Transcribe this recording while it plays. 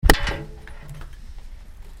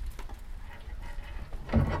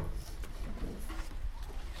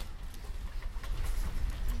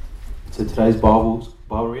So today's Bible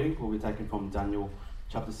reading will be taken from Daniel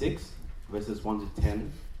chapter 6, verses 1 to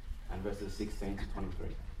 10 and verses 16 to 23.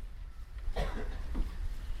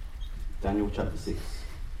 Daniel chapter 6.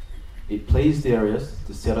 It pleased Darius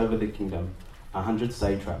to set over the kingdom 100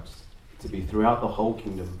 satraps, to be throughout the whole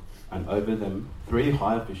kingdom, and over them 3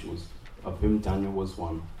 high officials, of whom Daniel was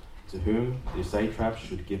one, to whom the satraps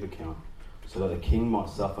should give account, so that the king might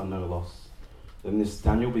suffer no loss. Then this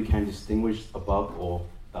Daniel became distinguished above all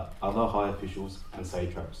the other high officials and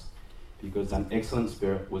satraps, because an excellent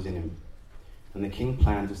spirit was in him. And the king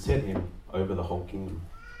planned to set him over the whole kingdom.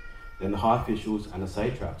 Then the high officials and the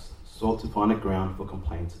satraps sought to find a ground for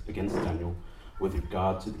complaint against Daniel with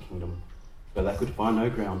regard to the kingdom, but they could find no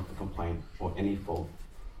ground for complaint or any fault,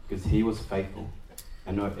 because he was faithful,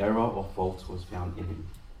 and no error or fault was found in him.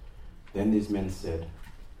 Then these men said,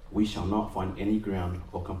 "We shall not find any ground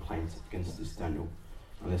or complaint against this Daniel,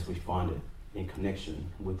 unless we find it in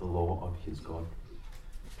connection with the law of his God."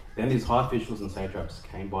 Then these high officials and satraps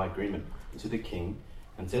came by agreement to the king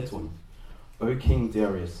and said to him, "O King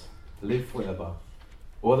Darius, live forever.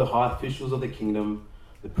 All the high officials of the kingdom,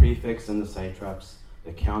 the prefects and the satraps,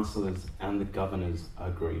 the counselors and the governors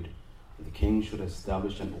agreed that the king should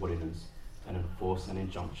establish an ordinance and enforce an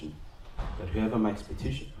injunction, that whoever makes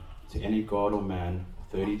petition to any god or man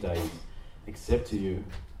for 30 days, except to you,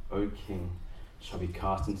 O king, shall be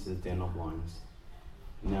cast into the den of lions.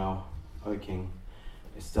 Now, O king,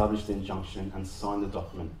 establish the injunction and sign the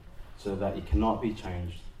document, so that it cannot be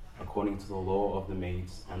changed according to the law of the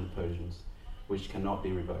Medes and the Persians, which cannot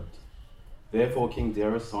be revoked." Therefore King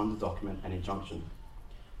Darius signed the document and injunction.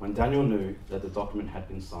 When Daniel knew that the document had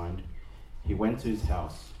been signed, he went to his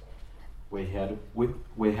house, where he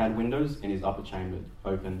had windows in his upper chamber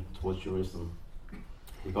open towards Jerusalem.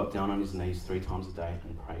 He got down on his knees 3 times a day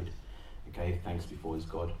and prayed, and gave thanks before his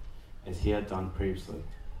God, as he had done previously.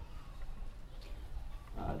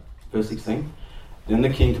 Verse 16. Then the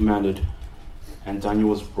king commanded, and Daniel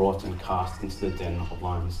was brought and cast into the den of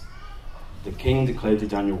lions. The king declared to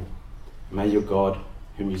Daniel, "May your God,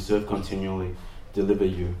 whom you serve continually, deliver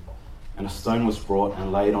you." And a stone was brought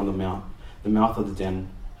and laid on the mouth of the den,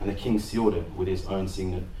 and the king sealed it with his own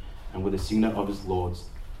signet and with the signet of his lords,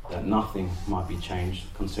 that nothing might be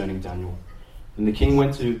changed concerning Daniel. Then the king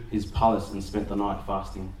went to his palace and spent the night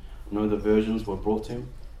fasting. No diversions were brought to him,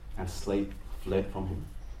 and sleep fled from him.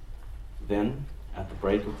 Then, at the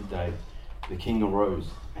break of the day, the king arose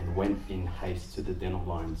and went in haste to the den of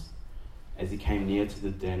lions. As he came near to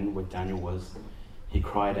the den where Daniel was, he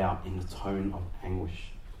cried out in a tone of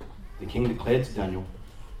anguish. The king declared to Daniel,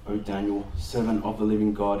 "O Daniel, servant of the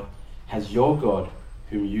living God, has your God,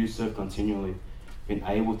 whom you serve continually, been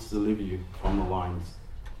able to deliver you from the lions?"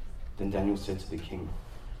 Then Daniel said to the king,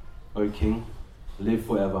 "O king, live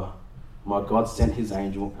forever. My God sent his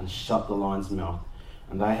angel and shut the lion's mouth,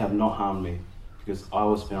 and they have not harmed me, because I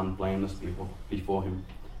was found blameless before him,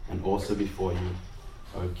 and also before you,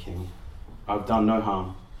 O king. I've done no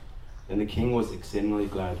harm." Then the king was exceedingly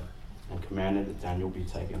glad, and commanded that Daniel be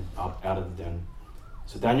taken up out of the den.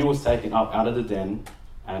 So Daniel was taken up out of the den,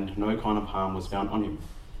 and no kind of harm was found on him,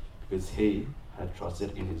 because he had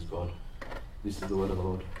trusted in his God. This is the word of the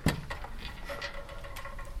Lord.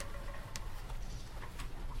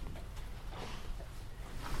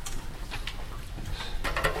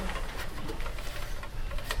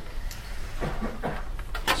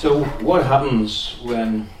 So what happens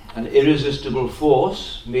when an irresistible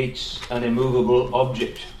force meets an immovable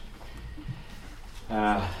object?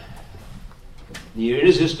 The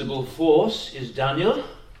irresistible force is Daniel,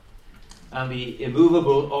 and the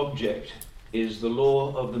immovable object is the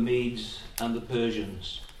law of the Medes and the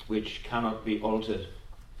Persians, which cannot be altered.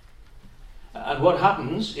 And what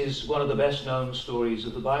happens is one of the best known stories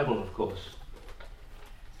of the Bible, of course.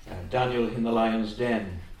 Daniel in the lion's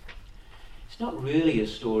den. It's not really a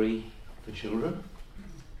story for children.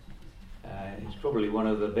 It's probably one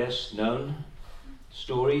of the best known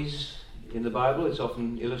stories in the Bible. It's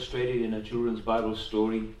often illustrated in a children's Bible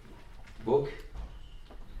story book.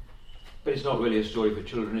 But it's not really a story for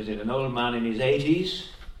children, is it? An old man in his 80s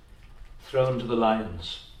thrown to the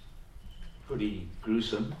lions. Pretty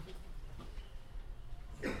gruesome.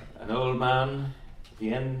 An old man at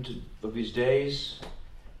the end of his days,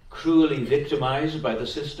 cruelly victimized by the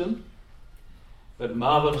system, but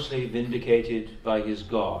marvelously vindicated by his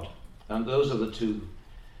God. And those are the 2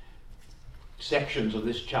 sections of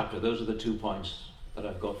this chapter. Those are the 2 points that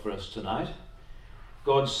I've got for us tonight.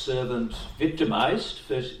 God's servant victimized,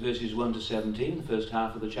 verses 1 to 17, the first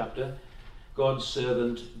half of the chapter. God's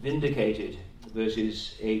servant vindicated,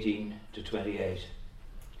 verses 18 to 28.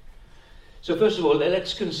 So first of all,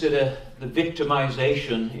 let's consider the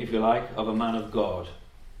victimization, if you like, of a man of God.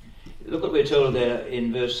 Look what we're told there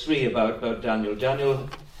in verse 3 about Daniel. Daniel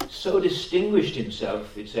so distinguished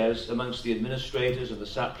himself, it says, amongst the administrators and the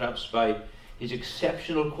satraps by his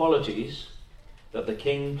exceptional qualities that the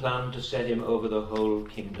king planned to set him over the whole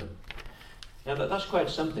kingdom. Now that's quite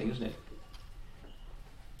something, isn't it?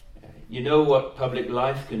 You know what public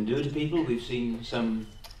life can do to people. We've seen some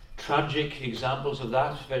tragic examples of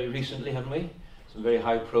that very recently, haven't we? Some very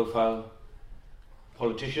high-profile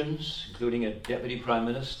politicians, including a deputy prime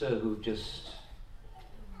minister who've just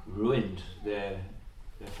ruined their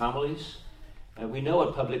families. We know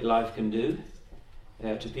what public life can do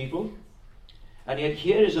to people. And yet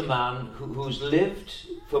here is a man who's lived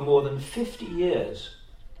for more than 50 years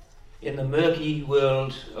in the murky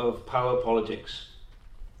world of power politics.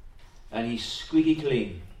 And he's squeaky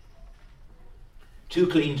clean. Too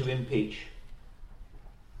clean to impeach.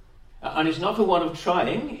 And it's not for want of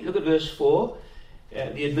trying. Look at verse 4.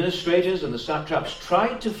 The administrators and the satraps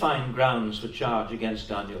tried to find grounds for charge against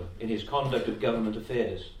Daniel in his conduct of government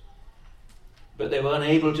affairs. But they were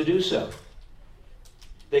unable to do so.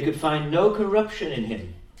 They could find no corruption in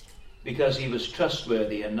him because he was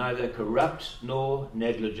trustworthy and neither corrupt nor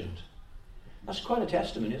negligent. That's quite a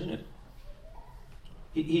testament, isn't it?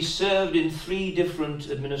 He served in 3 different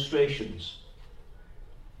administrations.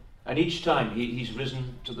 And each time he's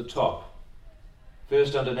risen to the top.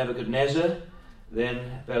 First under Nebuchadnezzar,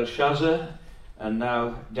 then Belshazzar, and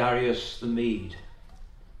now Darius the Mede.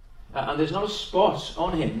 And there's not a spot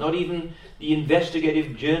on him. Not even the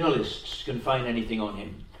investigative journalists can find anything on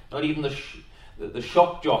him. Not even the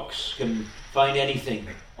shock jocks can find anything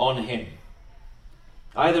on him.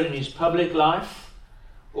 Either in his public life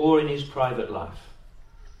or in his private life.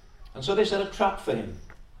 And so they set a trap for him.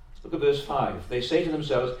 Look at verse 5. They say to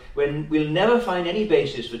themselves, we'll never find any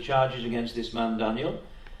basis for charges against this man Daniel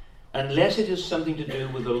unless it has something to do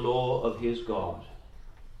with the law of his God.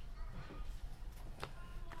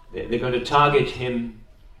 They're going to target him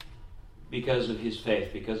because of his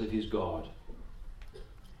faith, because of his God.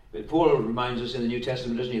 But Paul reminds us in the New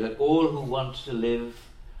Testament, doesn't he, that all who want to live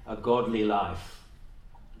a godly life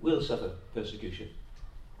will suffer persecution.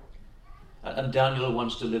 And Daniel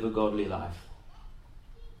wants to live a godly life.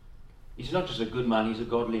 He's not just a good man, he's a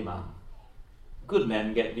godly man. Good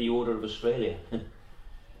men get the Order of Australia.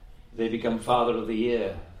 They become Father of the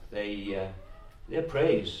Year. They're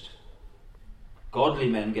praised. Godly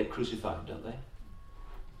men get crucified, don't they?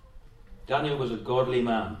 Daniel was a godly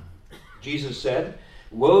man. Jesus said,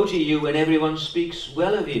 "Woe to you when everyone speaks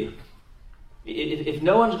well of you." If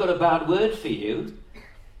no one's got a bad word for you,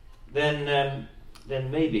 then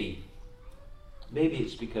maybe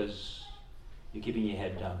it's because you're keeping your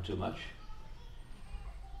head down too much.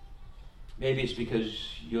 Maybe it's because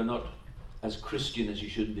you're not as Christian as you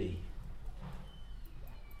should be.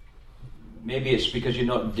 Maybe it's because you're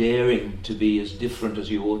not daring to be as different as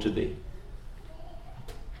you ought to be.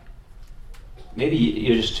 Maybe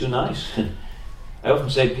you're just too nice. I often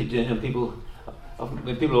say, people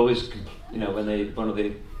always, when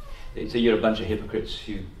they say you're a bunch of hypocrites.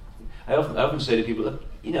 I often say to people, look,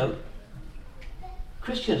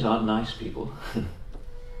 Christians aren't nice people.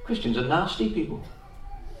 Christians are nasty people.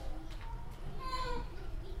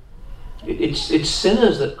 It's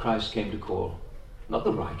sinners that Christ came to call, not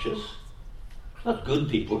the righteous, not good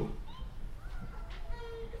people.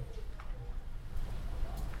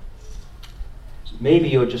 Maybe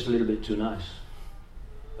you're just a little bit too nice,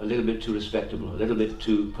 a little bit too respectable, a little bit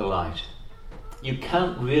too polite. You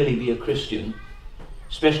can't really be a Christian,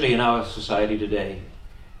 especially in our society today,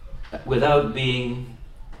 without being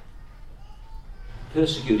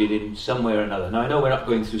persecuted in some way or another. Now, I know we're not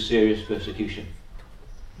going through serious persecution,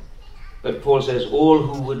 but Paul says all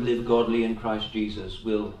who would live godly in Christ Jesus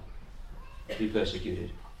will be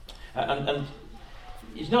persecuted. And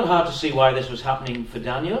it's not hard to see why this was happening for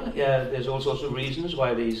Daniel. There's all sorts of reasons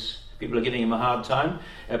why these people are giving him a hard time.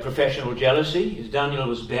 Professional jealousy. Daniel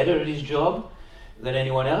was better at his job than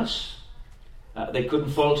anyone else. They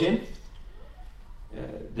couldn't fault him.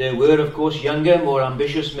 There were, of course, younger, more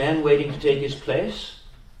ambitious men waiting to take his place.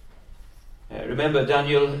 Remember,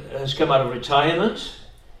 Daniel has come out of retirement.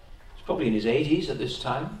 He's probably in his 80s at this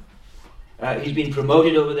time. He's been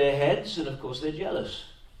promoted over their heads, and of course they're jealous.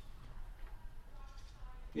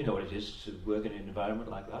 You know what it is to work in an environment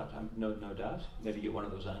like that, no doubt. Maybe you're one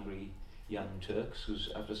of those angry young Turks who's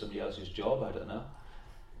after somebody else's job, I don't know.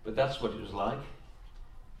 But that's what it was like.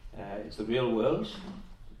 It's the real world.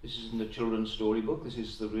 This isn't a children's storybook, this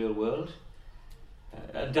is the real world.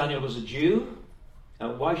 Daniel was a Jew,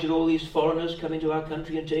 Why should all these foreigners come into our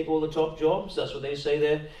country and take all the top jobs? That's what they say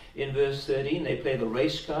there in verse 13. They play the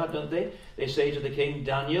race card, don't they? They say to the king,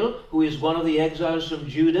 Daniel, who is one of the exiles from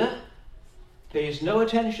Judah, pays no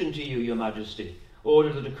attention to you, your majesty, or to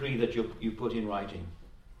the decree that you put in writing.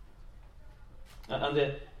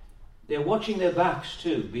 And they're watching their backs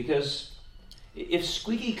too, because if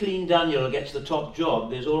squeaky clean Daniel gets the top job,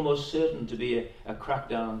 there's almost certain to be a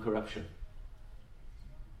crackdown on corruption.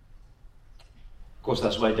 Of course,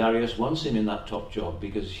 that's why Darius wants him in that top job,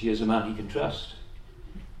 because he is a man he can trust.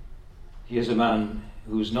 He is a man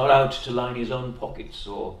who's not out to line his own pockets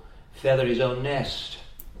or feather his own nest.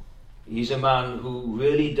 He's a man who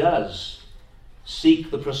really does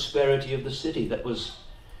seek the prosperity of the city. That was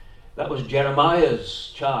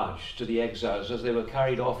Jeremiah's charge to the exiles as they were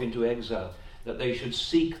carried off into exile, that they should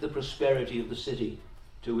seek the prosperity of the city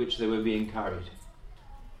to which they were being carried.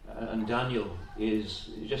 And Daniel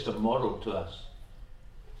is just a model to us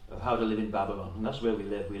of how to live in Babylon. And that's where we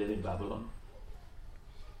live. We live in Babylon.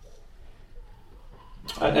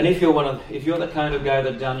 And if you're the kind of guy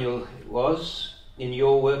that Daniel was in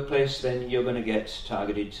your workplace, then you're going to get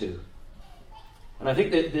targeted too. And I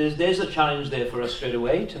think that there's a challenge there for us straight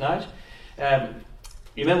away tonight.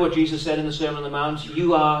 You remember what Jesus said in the Sermon on the Mount?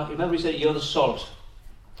 Remember he said, you're the salt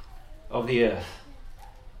of the earth.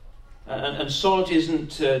 And salt isn't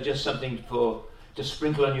just something to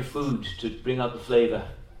sprinkle on your food to bring out the flavour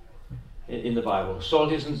in the Bible.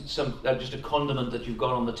 Salt isn't just a condiment that you've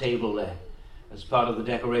got on the table there as part of the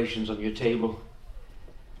decorations on your table.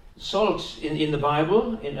 Salt in the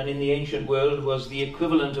Bible and in the ancient world was the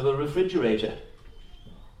equivalent of a refrigerator.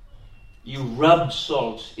 You rubbed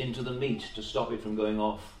salt into the meat to stop it from going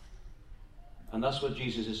off. And that's what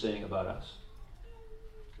Jesus is saying about us.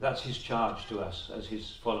 That's his charge to us as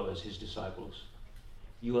his followers, his disciples.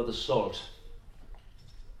 You are the salt.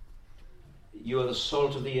 You are the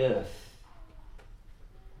salt of the earth.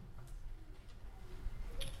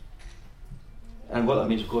 And what that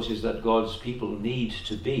means, of course, is that God's people need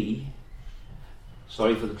to be,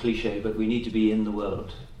 sorry for the cliche, but we need to be in the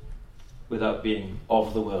world without being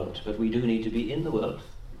of the world. But we do need to be in the world.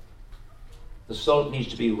 The salt needs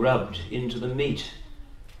to be rubbed into the meat.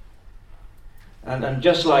 And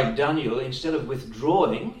just like Daniel, instead of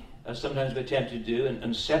withdrawing, as sometimes we're tempted to do,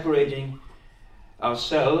 and separating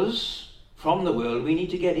ourselves from the world, we need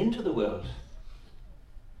to get into the world.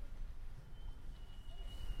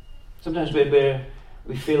 Sometimes we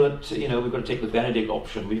feel that, we've got to take the Benedict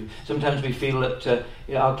option. Sometimes we feel that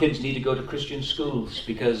our kids need to go to Christian schools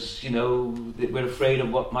because, we're afraid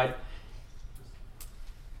of what might...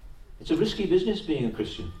 It's a risky business being a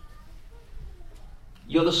Christian.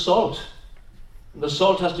 You're the salt. And the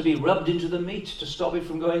salt has to be rubbed into the meat to stop it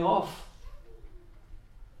from going off.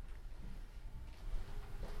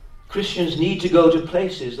 Christians need to go to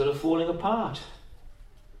places that are falling apart.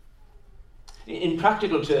 In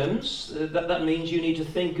practical terms, that means you need to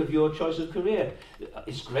think of your choice of career.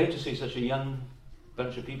 It's great to see such a young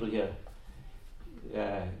bunch of people here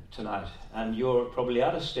tonight. And you're probably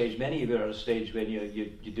at a stage, many of you are at a stage when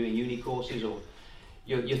you're doing uni courses or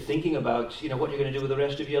you're thinking about what you're going to do with the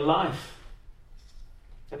rest of your life.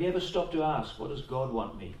 Have you ever stopped to ask, what does God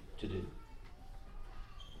want me to do?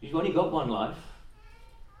 You've only got one life.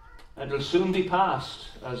 And it'll soon be past,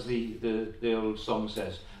 as the old song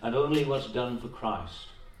says. And only what's done for Christ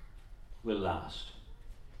will last.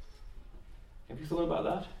 Have you thought about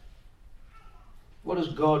that? What has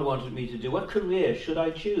God wanted me to do? What career should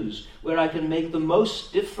I choose where I can make the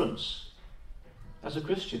most difference as a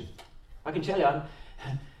Christian? I can tell you,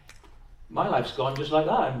 my life's gone just like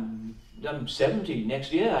that. I'm 70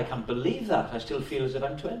 next year. I can't believe that. I still feel as if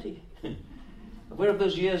I'm 20. Where have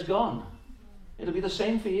those years gone? It'll be the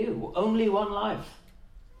same for you. Only one life.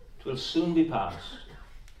 It will soon be past.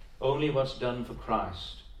 Only what's done for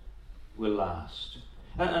Christ will last.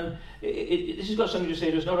 And this has got something to say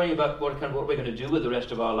to us not only about what we're going to do with the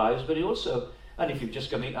rest of our lives, but it also, and if you've just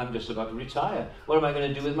come in, I'm just about to retire. What am I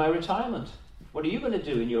going to do with my retirement? What are you going to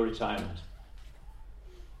do in your retirement?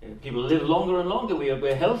 People live longer and longer.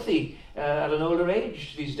 We're healthy at an older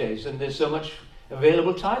age these days, and there's so much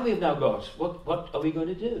available time we've now got. What are we going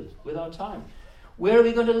to do with our time? Where are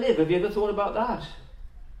we going to live? Have you ever thought about that?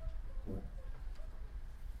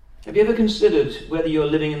 Have you ever considered whether you're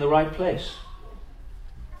living in the right place?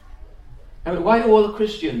 I mean, why do all the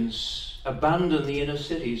Christians abandon the inner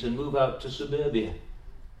cities and move out to suburbia?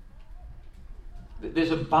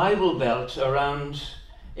 There's a Bible Belt around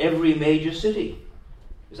every major city.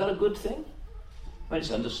 Is that a good thing? Well,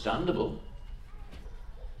 it's understandable.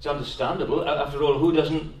 It's understandable. After all, who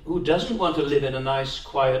doesn't want to live in a nice,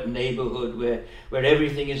 quiet neighbourhood where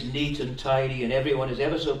everything is neat and tidy and everyone is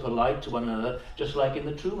ever so polite to one another, just like in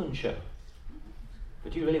the Truman Show?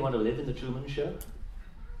 But do you really want to live in the Truman Show?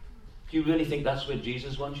 Do you really think that's where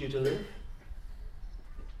Jesus wants you to live?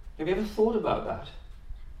 Have you ever thought about that?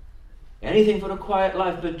 Anything for a quiet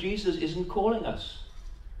life, but Jesus isn't calling us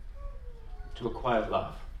to a quiet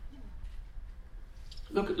life.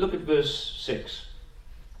 Look at verse 6.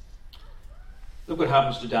 Look what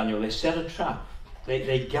happens to Daniel. They set a trap.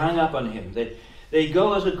 They gang up on him. They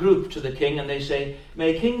go as a group to the king and they say,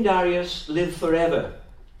 "May King Darius live forever."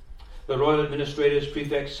 The royal administrators,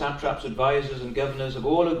 prefects, satraps, advisors, and governors have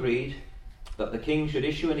all agreed that the king should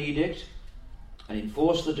issue an edict and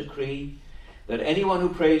enforce the decree that anyone who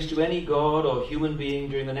prays to any god or human being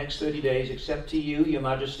during the next 30 days, except to you, your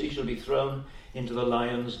majesty, shall be thrown into the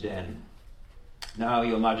lion's den. Now,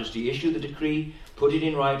 your majesty, issue the decree, put it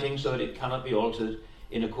in writing so that it cannot be altered,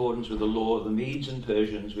 in accordance with the law of the Medes and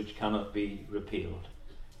Persians, which cannot be repealed.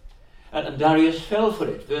 And Darius fell for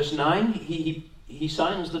it. Verse 9, he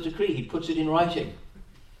signs the decree, he puts it in writing.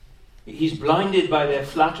 He's blinded by their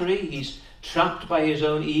flattery, he's trapped by his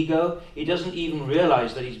own ego, he doesn't even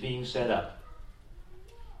realize that he's being set up.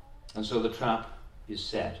 And so the trap is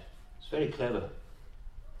set. It's very clever.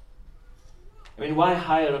 I mean, why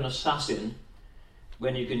hire an assassin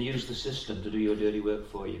when you can use the system to do your dirty work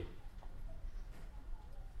for you?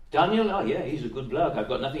 Daniel, oh yeah, he's a good bloke. I've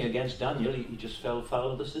got nothing against Daniel. He just fell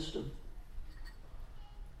foul of the system.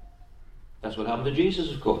 That's what happened to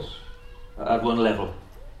Jesus, of course, at one level,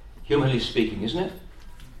 humanly speaking, isn't it?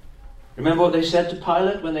 Remember what they said to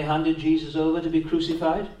Pilate when they handed Jesus over to be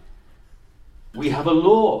crucified? We have a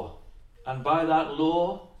law, and by that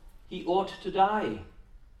law, he ought to die.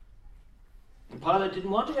 And Pilate didn't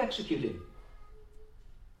want to execute him.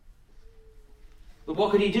 But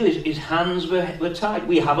what could he do? His hands were tied.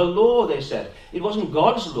 We have a law, they said. It wasn't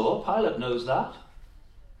God's law. Pilate knows that.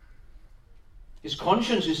 His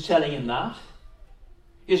conscience is telling him that.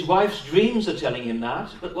 His wife's dreams are telling him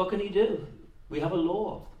that. But what can he do? We have a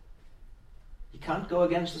law. He can't go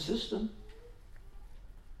against the system.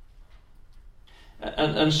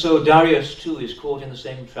 And so Darius too is caught in the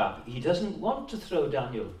same trap. He doesn't want to throw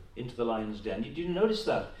Daniel into the lion's den. Did you notice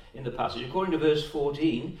that in the passage? According to verse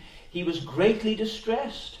 14, he was greatly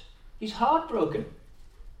distressed. He's heartbroken.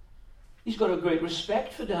 He's got a great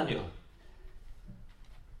respect for Daniel.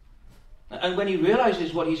 And when he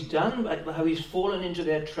realizes what he's done, how he's fallen into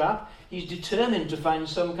their trap, he's determined to find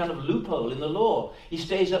some kind of loophole in the law. He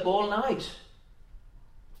stays up all night,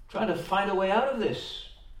 trying to find a way out of this,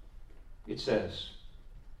 it says.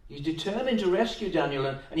 He's determined to rescue Daniel,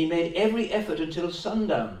 and he made every effort until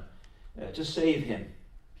sundown to save him.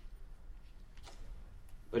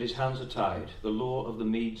 But his hands are tied. The law of the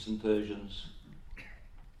Medes and Persians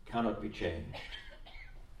cannot be changed.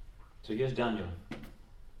 So here's Daniel.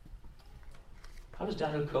 How does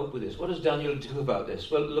Daniel cope with this? What does Daniel do about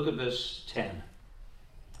this? Well, look at verse 10.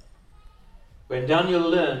 When Daniel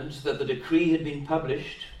learned that the decree had been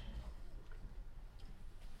published,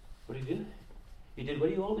 what did he do? He did what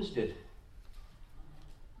he always did.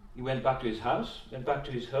 He went back to his house, went back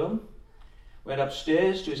to his home, went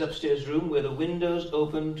upstairs to his upstairs room where the windows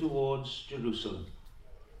opened towards Jerusalem.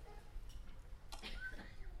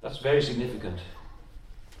 That's very significant.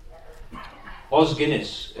 Os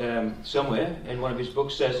Guinness, somewhere in one of his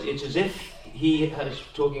books, says it's as if he has,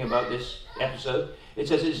 talking about this episode, it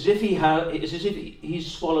says it's as if he's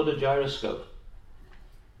swallowed a gyroscope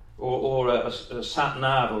or a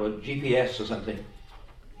sat-nav or a GPS or something.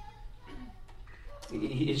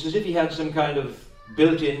 It's as if he had some kind of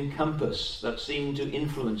built-in compass that seemed to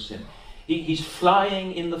influence him. He's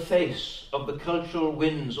flying in the face of the cultural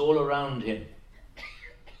winds all around him.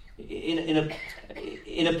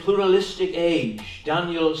 In a pluralistic age,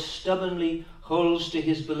 Daniel stubbornly holds to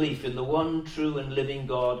his belief in the one true and living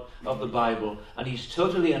God of the Bible, and he's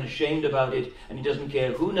totally unashamed about it, and he doesn't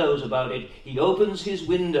care who knows about it. He opens his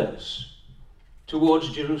windows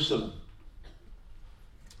towards Jerusalem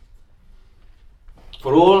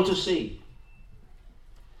for all to see.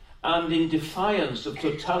 And in defiance of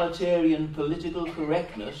totalitarian political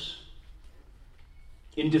correctness,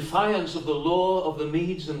 in defiance of the law of the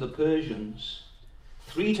Medes and the Persians,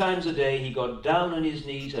 3 times a day he got down on his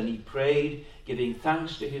knees and he prayed, giving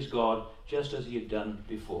thanks to his God, just as he had done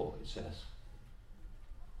before, it says.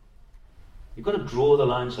 You've got to draw the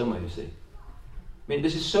line somewhere, you see. I mean,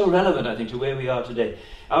 this is so relevant, I think, to where we are today.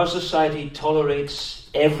 Our society tolerates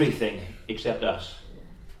everything except us.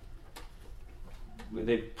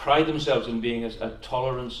 They pride themselves in being a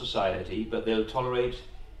tolerant society, but they'll tolerate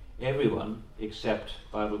everyone except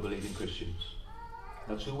Bible-believing Christians.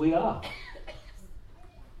 That's who we are.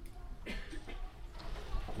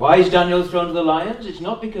 Why is Daniel thrown to the lions? It's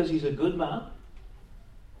not because he's a good man.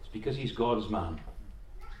 It's because he's God's man.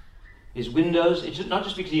 His windows, it's not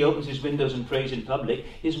just because he opens his windows and prays in public,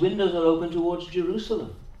 his windows are open towards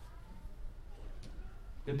Jerusalem.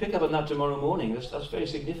 We'll pick up on that tomorrow morning. That's very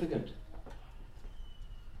significant.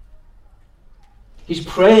 He's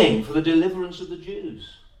praying for the deliverance of the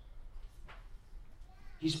Jews.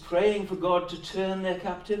 He's praying for God to turn their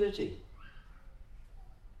captivity.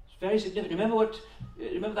 It's very significant.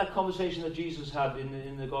 Remember that conversation that Jesus had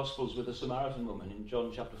in the Gospels with the Samaritan woman in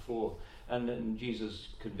John chapter 4, and Jesus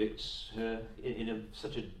convicts her it's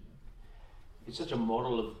such a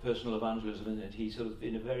model of personal evangelism, isn't it? He sort of,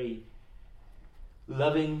 in a very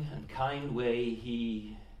loving and kind way,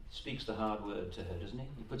 he speaks the hard word to her, doesn't he?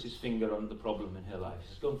 He puts his finger on the problem in her life. He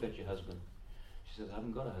says, "Go and fetch your husband." She says, "I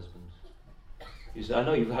haven't got a husband." He says, "I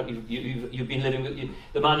know you've been living with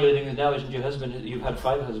the man you're living with now isn't your husband. You've had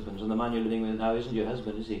 5 husbands, and the man you're living with now isn't your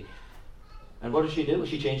husband, is he?" And what does she do? Well,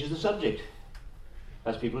 she changes the subject,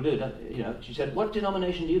 as people do. She said, "What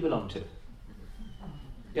denomination do you belong to?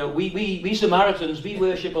 We Samaritans, we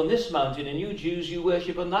worship on this mountain, and you Jews, you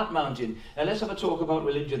worship on that mountain. And let's have a talk about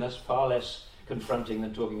religion. That's far less confronting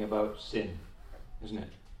than talking about sin, isn't it?"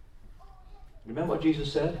 Remember what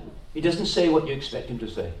Jesus said? He doesn't say what you expect him to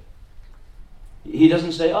say. He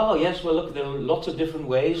doesn't say, "Oh yes, well look, there are lots of different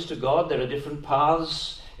ways to God. There are different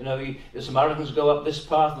paths. The Samaritans go up this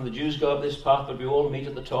path and the Jews go up this path, but we all meet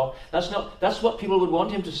at the top." That's what people would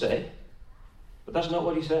want him to say, but that's not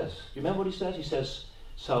what he says. Do you remember what he says? He says,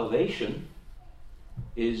 "Salvation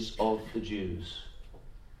is of the Jews."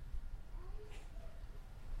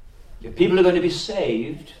 If people are going to be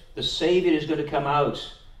saved, the Savior is going to come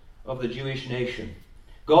out of the Jewish nation.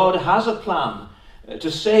 God has a plan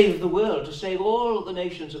to save the world, to save all the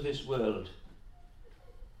nations of this world.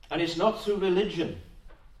 And it's not through religion.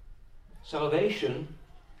 Salvation,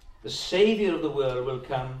 the Savior of the world, will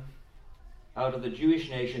come out of the Jewish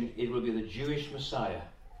nation. It will be the Jewish Messiah.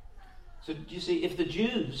 So do you see, if the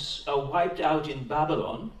Jews are wiped out in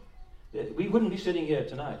Babylon, we wouldn't be sitting here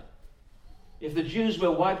tonight. If the Jews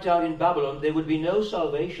were wiped out in Babylon, there would be no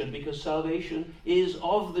salvation, because salvation is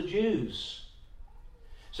of the Jews.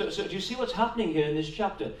 So do you see what's happening here in this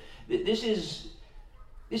chapter? This is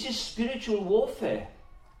spiritual warfare.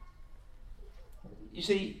 You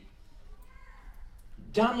see,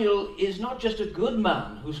 Daniel is not just a good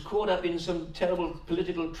man who's caught up in some terrible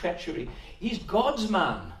political treachery. He's God's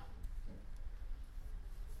man.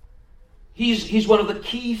 He's one of the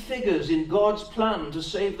key figures in God's plan to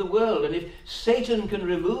save the world. And if Satan can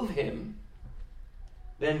remove him,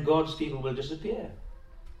 then God's people will disappear.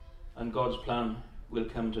 And God's plan will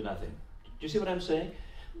come to nothing. Do you see what I'm saying?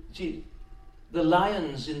 See, the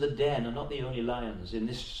lions in the den are not the only lions in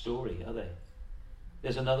this story, are they?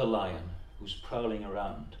 There's another lion who's prowling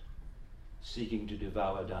around, seeking to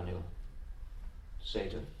devour Daniel.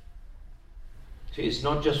 Satan. See, it's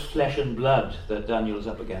not just flesh and blood that Daniel's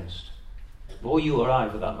up against. Or you or I,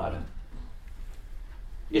 for that matter.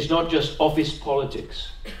 It's not just office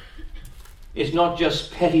politics. It's not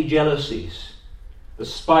just petty jealousies, the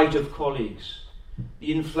spite of colleagues,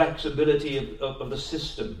 the inflexibility of the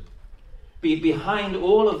system. Behind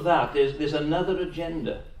all of that, there's another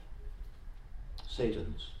agenda.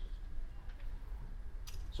 Satan's.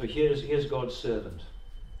 So here's God's servant.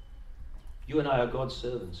 You and I are God's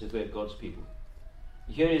servants if we're God's people.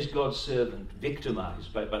 Here is God's servant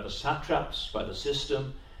victimized by the satraps, by the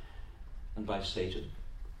system, and by Satan.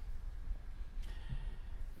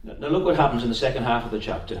 Now look what happens in the second half of the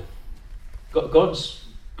chapter. God's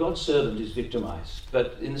servant is victimized.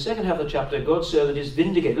 But in the second half of the chapter, God's servant is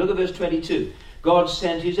vindicated. Look at verse 22. God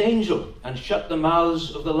sent his angel and shut the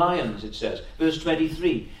mouths of the lions, it says. Verse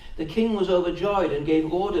 23. The king was overjoyed and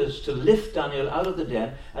gave orders to lift Daniel out of the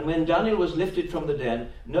den. And when Daniel was lifted from the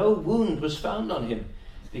den, no wound was found on him,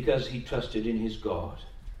 because he trusted in his God.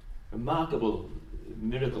 Remarkable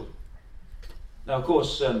miracle. Now, of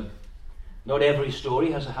course, not every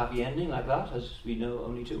story has a happy ending like that, as we know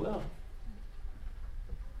only too well.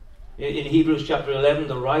 In Hebrews chapter 11,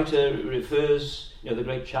 the writer refers, the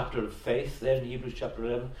great chapter of faith there in Hebrews chapter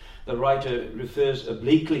 11, the writer refers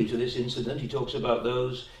obliquely to this incident. He talks about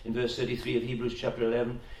those, in verse 33 of Hebrews chapter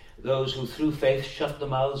 11, those who through faith shut the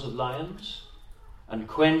mouths of lions and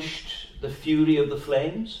quenched the fury of the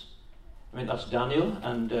flames. I mean, that's Daniel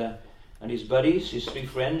and his buddies, his 3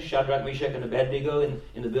 friends, Shadrach, Meshach, and Abednego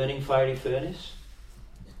in the burning fiery furnace.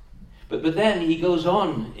 But then he goes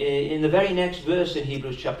on in the very next verse in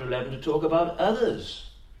Hebrews chapter 11 to talk about others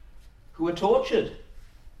who were tortured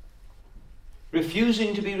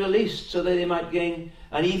refusing to be released so that they might gain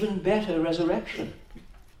an even better resurrection.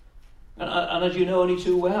 And as you know only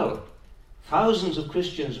too well, thousands of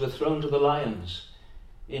Christians were thrown to the lions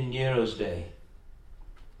in Nero's day.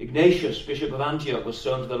 Ignatius, Bishop of Antioch, was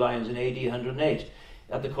thrown to the lions in AD 108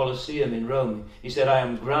 at the Colosseum in Rome. He said, I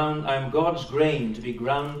am God's grain to be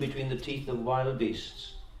ground between the teeth of wild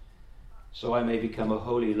beasts, so I may become a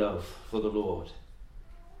holy loaf for the Lord.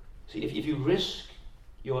 See, if you risk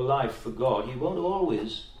your life for God, He won't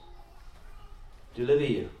always deliver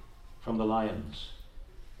you from the lions,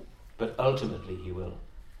 but ultimately He will.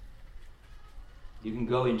 You can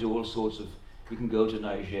go into all sorts of, you can go to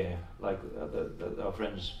Niger, like our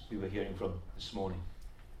friends we were hearing from this morning,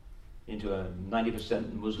 into a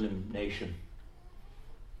 90% Muslim nation,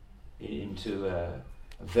 into a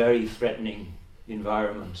very threatening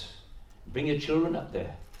environment. Bring your children up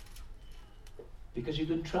there, because you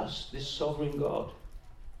can trust this sovereign God.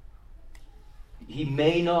 He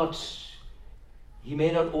may not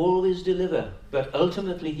always deliver, but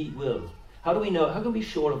ultimately He will. How do we know? How can we be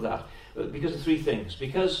sure of that? Because of three things.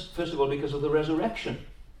 Because, first of all, because of the resurrection.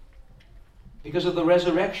 Because of the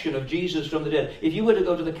resurrection of Jesus from the dead. If you were to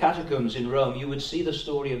go to the catacombs in Rome, you would see the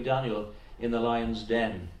story of Daniel in the lion's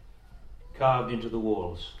den, carved into the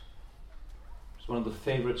walls. It's one of the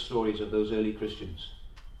favorite stories of those early Christians.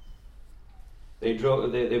 They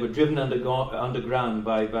were driven underground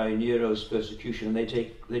by Nero's persecution, and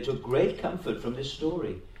they took great comfort from this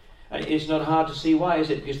story. And it's not hard to see why, is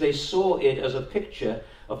it? Because they saw it as a picture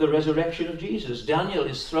of the resurrection of Jesus. Daniel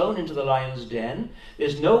is thrown into the lion's den.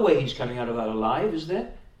 There's no way he's coming out of that alive, is there?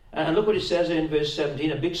 And look what it says in verse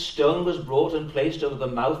 17. A big stone was brought and placed over the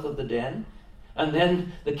mouth of the den. And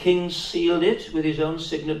then the king sealed it with his own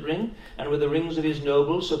signet ring and with the rings of his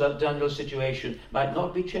nobles, so that Daniel's situation might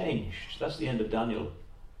not be changed. That's the end of Daniel.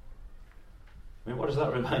 I mean, what does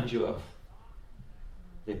that remind you of?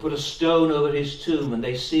 They put a stone over his tomb and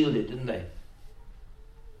they sealed it, didn't they?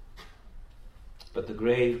 But the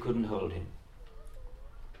grave couldn't hold him.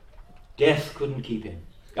 Death couldn't keep him.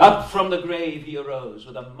 Up from the grave he arose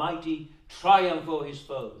with a mighty triumph over his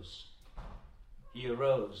foes. He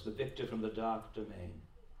arose, the victor from the dark domain.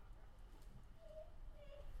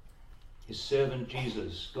 His servant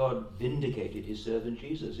Jesus, God vindicated his servant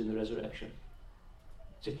Jesus in the resurrection.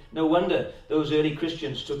 See, no wonder those early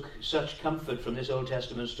Christians took such comfort from this Old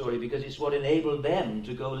Testament story, because it's what enabled them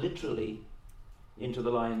to go literally into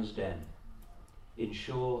the lion's den in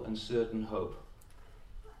sure and certain hope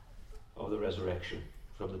of the resurrection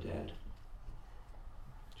from the dead.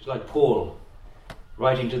 Just like Paul,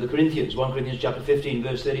 writing to the Corinthians, 1 Corinthians chapter 15,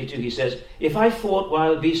 verse 32, he says, if I fought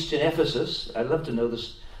wild beasts in Ephesus, I'd love to know the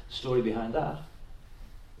story behind that.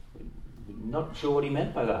 Not sure what he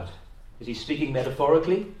meant by that. Is he speaking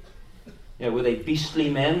metaphorically? Were they beastly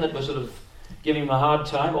men that were sort of giving him a hard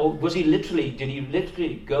time? Or did he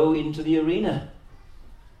literally go into the arena?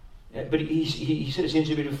 But he seems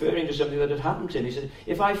to be referring to something that had happened to him. He said,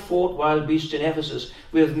 if I fought wild beasts in Ephesus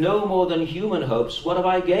with no more than human hopes, what have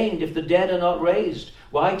I gained if the dead are not raised?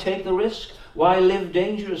 Why take the risk? Why live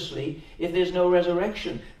dangerously if there's no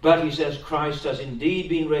resurrection? But, he says, Christ has indeed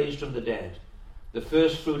been raised from the dead, the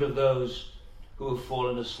first fruit of those who have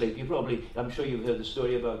fallen asleep. I'm sure you've heard the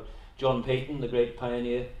story about John Paton, the great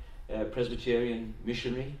pioneer Presbyterian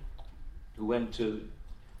missionary who went to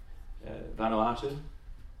Vanuatu,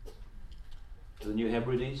 to the New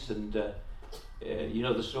Hebrides, and you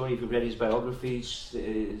know the story. If you've read his biographies,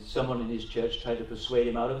 someone in his church tried to persuade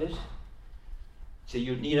him out of it. So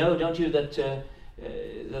you know, don't you, that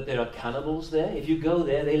there are cannibals there? If you go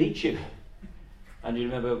there, they'll eat you. And you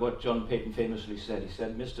remember what John Paton famously said. He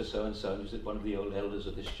said, Mr. So-and-so, who's one of the old elders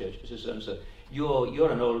of this church, Mr. So-and-so,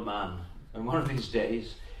 you're an old man, and one of these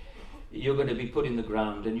days you're going to be put in the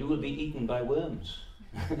ground and you will be eaten by worms.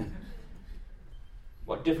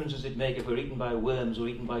 What difference does it make if we're eaten by worms or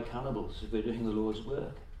eaten by cannibals if we're doing the Lord's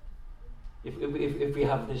work? If we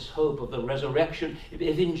have this hope of the resurrection, if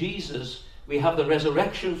in Jesus we have the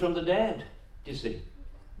resurrection from the dead, do you see?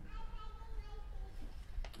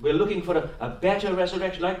 We're looking for a better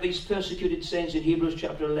resurrection, like these persecuted saints in Hebrews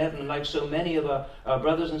chapter 11, and like so many of our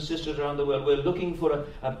brothers and sisters around the world. We're looking for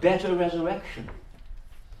a better resurrection.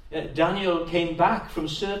 Daniel came back from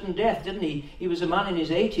certain death, didn't he? He was a man in his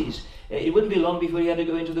 80s. It wouldn't be long before he had to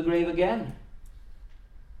go into the grave again.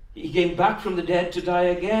 He came back from the dead to die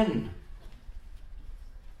again.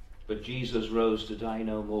 But Jesus rose to die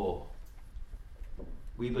no more.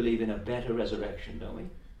 We believe in a better resurrection, don't we?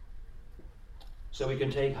 So we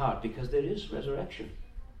can take heart, because there is resurrection.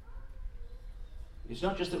 It's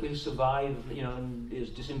not just that we'll survive, and as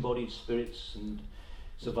disembodied spirits and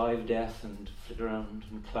survive death and flit around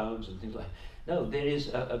in clouds and things like that. No, there is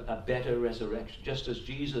a better resurrection. Just as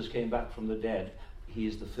Jesus came back from the dead, he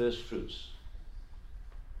is the first fruits.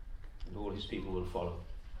 And all his people will follow.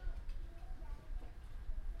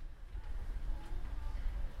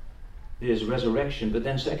 There's resurrection, but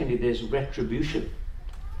then secondly, there's retribution.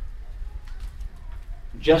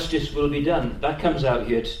 Justice will be done. That comes out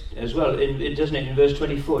here as well, doesn't it, in verse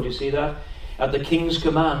 24. Do you see that? At the king's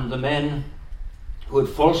command, the men who had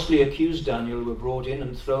falsely accused Daniel were brought in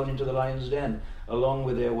and thrown into the lion's den, along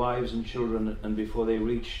with their wives and children, and before they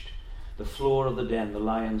reached the floor of the den, the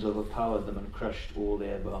lions overpowered them and crushed all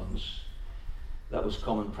their bones. That was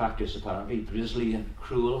common practice, apparently, grisly and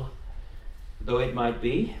cruel though it might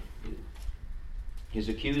be. His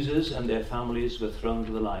accusers and their families were thrown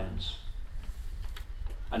to the lions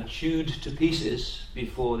and chewed to pieces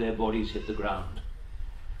before their bodies hit the ground,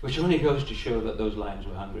 which only goes to show that those lions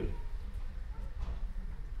were hungry.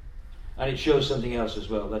 And it shows something else as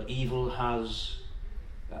well, that evil has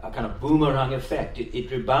a kind of boomerang effect. It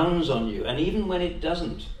rebounds on you, and even when it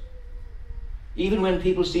doesn't, even when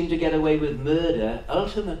people seem to get away with murder,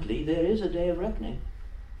 ultimately there is a day of reckoning.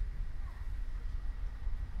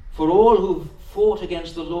 For all who've fought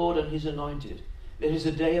against the Lord and his anointed, there is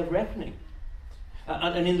a day of reckoning.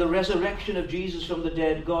 And in the resurrection of Jesus from the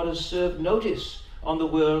dead, God has served notice on the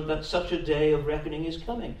world that such a day of reckoning is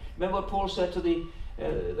coming. Remember what Paul said to the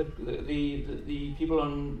people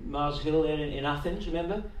on Mars Hill there in Athens,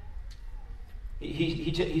 remember?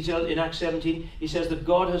 He tells in Acts 17, he says that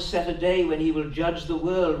God has set a day when he will judge the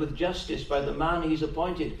world with justice by the man he's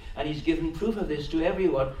appointed, and he's given proof of this to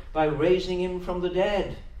everyone by raising him from the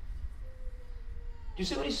dead. Do you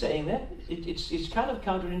see what he's saying there? It's kind of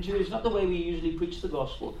counterintuitive. It's not the way we usually preach the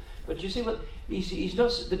gospel. But you see what he's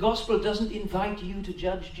not. The gospel doesn't invite you to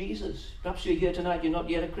judge Jesus. Perhaps you're here tonight, you're not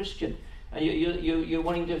yet a Christian, and you're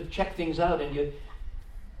wanting to check things out, and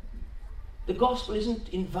the gospel isn't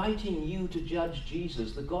inviting you to judge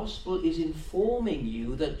Jesus. The gospel is informing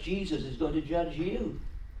you that Jesus is going to judge you.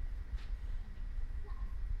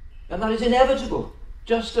 And that is inevitable.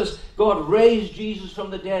 Just as God raised Jesus from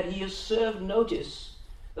the dead, he has served notice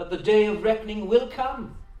that the day of reckoning will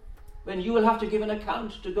come, when you will have to give an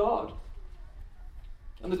account to God.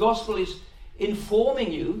 And the gospel is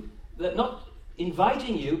informing you, that not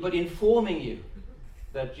inviting you, but informing you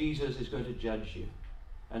that Jesus is going to judge you.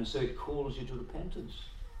 And so it calls you to repentance.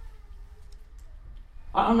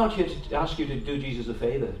 I'm not here to ask you to do Jesus a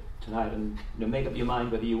favor tonight and make up your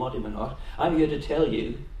mind whether you want him or not. I'm here to tell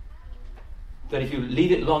you that if you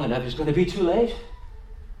leave it long enough, it's going to be too late.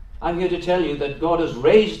 I'm here to tell you that God has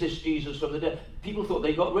raised this Jesus from the dead. People thought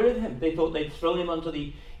they got rid of him. They thought they'd thrown him onto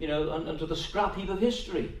the scrap heap of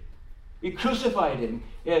history. We crucified him.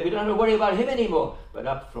 Yeah, we don't have to worry about him anymore. But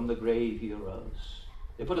up from the grave he arose.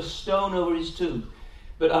 They put a stone over his tomb,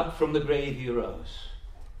 but up from the grave he arose.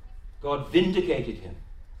 God vindicated him.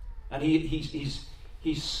 And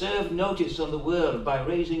he's served notice on the world by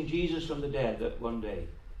raising Jesus from the dead, that one day,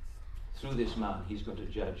 through this man, he's going to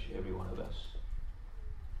judge every one of us.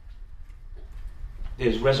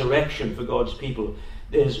 There's resurrection for God's people.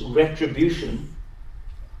 There's retribution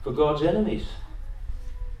for God's enemies.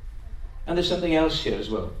 And there's something else here as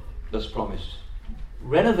well that's promised.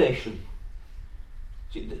 Renovation.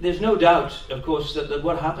 See, there's no doubt, of course, that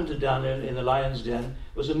what happened to Daniel in the lion's den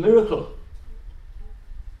was a miracle.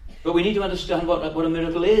 But we need to understand what a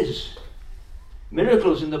miracle is.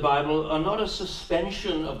 Miracles in the Bible are not a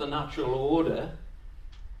suspension of the natural order.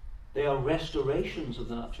 They are restorations of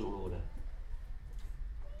the natural order.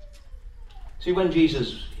 See, when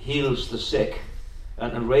Jesus heals the sick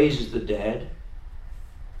and raises the dead,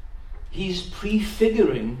 he's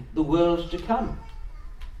prefiguring the world to come.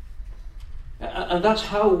 And that's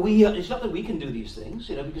how it's not that we can do these things,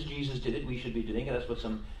 because Jesus did it, we should be doing it. That's what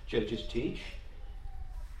some churches teach.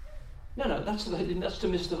 No, that's to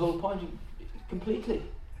miss the whole point completely.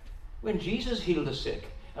 When Jesus healed the sick,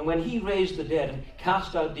 and when he raised the dead and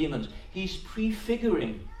cast out demons, he's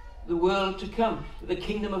prefiguring the world to come. The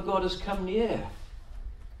kingdom of God has come near.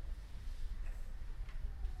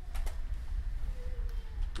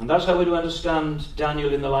 And that's how we do understand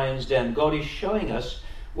Daniel in the lion's den. God is showing us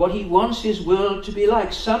what he wants his world to be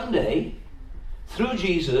like. Someday, through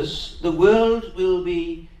Jesus, the world will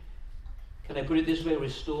be, can I put it this way,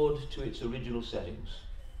 restored to its original settings.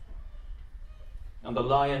 And the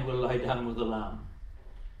lion will lie down with the lamb.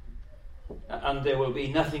 And there will be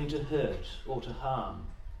nothing to hurt or to harm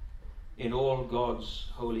in all God's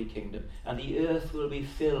holy kingdom. And the earth will be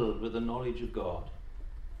filled with the knowledge of God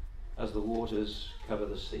as the waters cover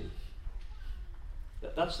the sea.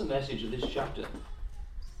 That's the message of this chapter.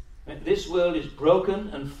 This world is broken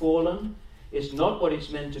and fallen. It's not what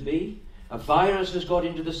it's meant to be. A virus has got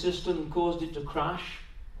into the system and caused it to crash.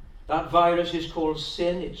 That virus is called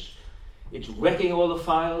sin. It's wrecking all the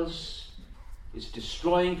files. It's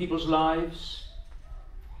destroying people's lives.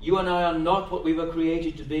 You and I are not what we were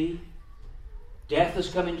created to be. Death has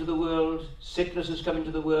come into the world. Sickness has come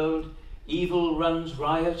into the world. Evil runs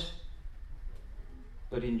riot.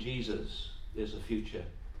 But in Jesus, there's a future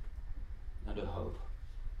and a hope.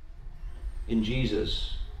 In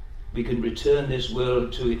Jesus, we can return this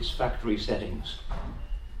world to its factory settings.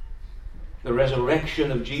 The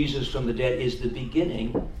resurrection of Jesus from the dead is the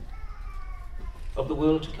beginning of the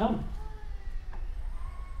world to come.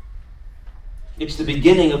 It's the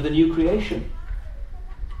beginning of the new creation.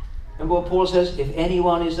 And what Paul says, if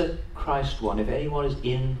anyone is a Christ one, if anyone is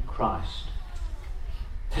in Christ,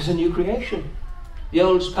 there's a new creation. The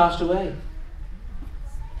old's passed away.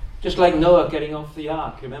 Just like Noah getting off the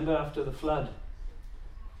ark, remember, after the flood?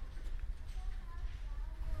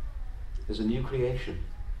 There's a new creation,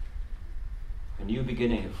 a new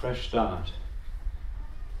beginning, a fresh start.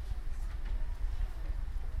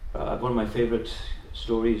 One of my favourite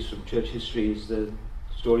stories from church history is the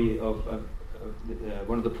story of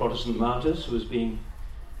one of the Protestant martyrs who was being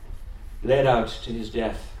led out to his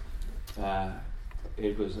death.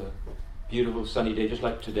 It was a beautiful sunny day, just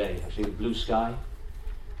like today, actually, the blue sky.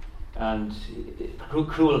 And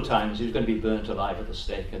cruel times, he was going to be burnt alive at the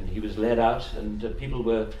stake, and he was led out, and people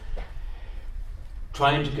were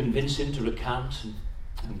trying to convince him to recant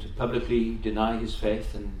and to publicly deny his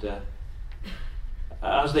faith. And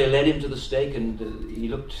as they led him to the stake, and he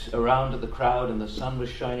looked around at the crowd, and the sun was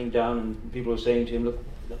shining down, and people were saying to him, look,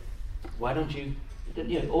 why don't you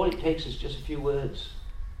know, all it takes is just a few words.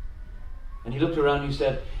 And he looked around and he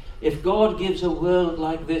said, if God gives a world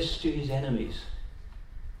like this to his enemies,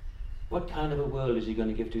 what kind of a world is he going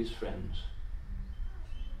to give to his friends?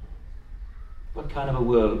 What kind of a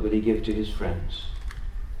world will he give to his friends?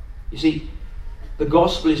 You see, the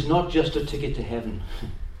gospel is not just a ticket to heaven.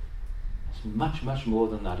 It's much, much more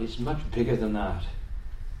than that. It's much bigger than that.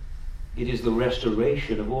 It is the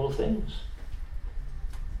restoration of all things.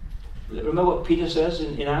 Remember what Peter says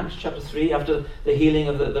in Acts chapter 3, after the healing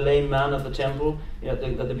of the lame man of the temple at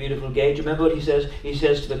the beautiful gate. Remember what he says? He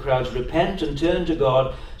says to the crowds, repent and turn to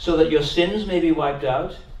God so that your sins may be wiped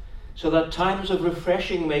out, so that times of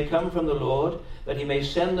refreshing may come from the Lord, that he may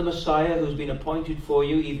send the Messiah who's been appointed for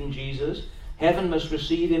you, even Jesus. Heaven must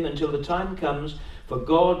receive him until the time comes for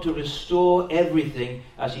God to restore everything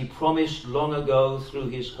as he promised long ago through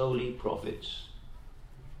his holy prophets.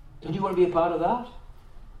 Don't you want to be a part of that?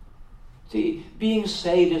 See, being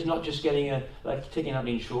saved is not just getting like taking out an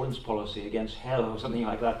insurance policy against hell or something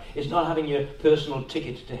like that. It's not having your personal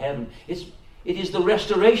ticket to heaven. It is the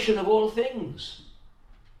restoration of all things.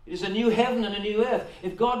 It is a new heaven and a new earth.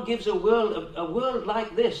 If God gives a world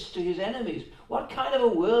like this to his enemies, what kind of a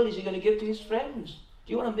world is he going to give to his friends?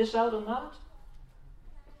 Do you want to miss out on that?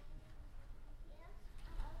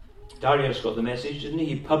 Darius got the message, didn't he?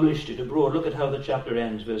 He published it abroad. Look at how the chapter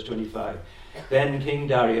ends, verse 25. Then King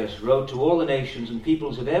Darius wrote to all the nations and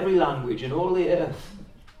peoples of every language in all the earth,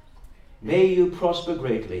 may you prosper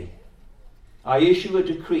greatly. I issue a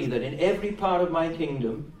decree that in every part of my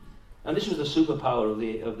kingdom, and this was the superpower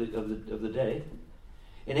of the day,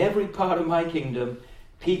 in every part of my kingdom,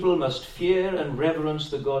 people must fear and reverence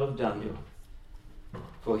the God of Daniel.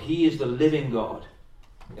 For he is the living God,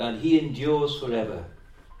 and he endures forever.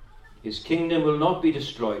 His kingdom will not be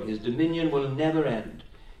destroyed. His dominion will never end.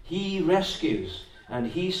 He rescues and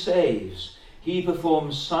he saves. He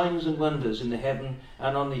performs signs and wonders in the heaven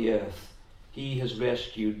and on the earth. He has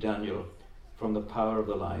rescued Daniel from the power of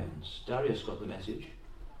the lions. Darius got the message.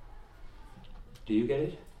 Do you get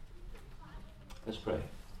it? Let's pray.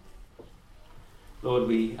 Lord,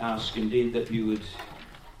 we ask indeed that you would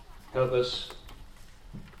help us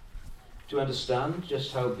to understand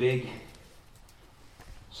just how big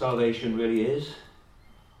salvation really is.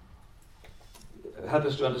 Help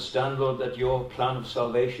us to understand, Lord, that your plan of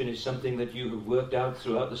salvation is something that you have worked out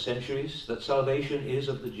throughout the centuries, that salvation is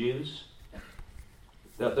of the Jews,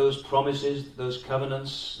 that those promises, those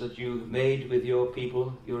covenants that you made with your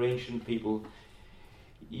people, your ancient people,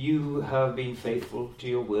 you have been faithful to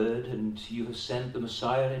your word, and you have sent the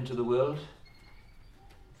Messiah into the world.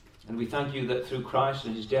 And we thank you that through Christ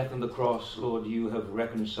and his death on the cross, Lord, you have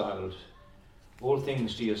reconciled all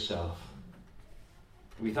things to yourself.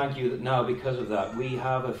 We thank you that now, because of that, we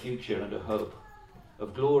have a future and a hope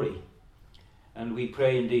of glory. And we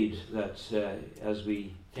pray indeed that as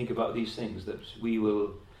we think about these things, that we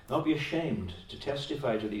will not be ashamed to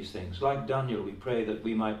testify to these things. Like Daniel, we pray that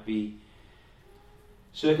we might be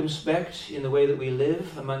circumspect in the way that we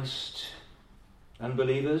live amongst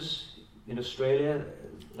unbelievers, in Australia,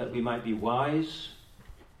 that we might be wise,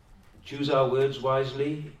 choose our words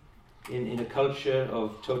wisely in a culture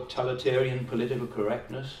of totalitarian political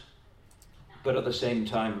correctness. But at the same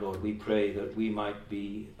time, Lord, we pray that we might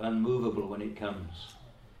be unmovable when it comes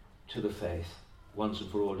to the faith, once and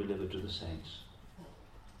for all delivered to the saints.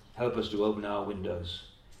 Help us to open our windows.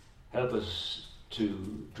 Help us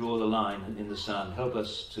to draw the line in the sand. Help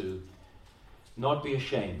us to not be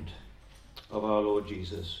ashamed of our Lord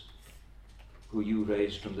Jesus, who you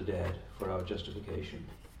raised from the dead for our justification.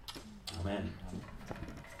 Amen.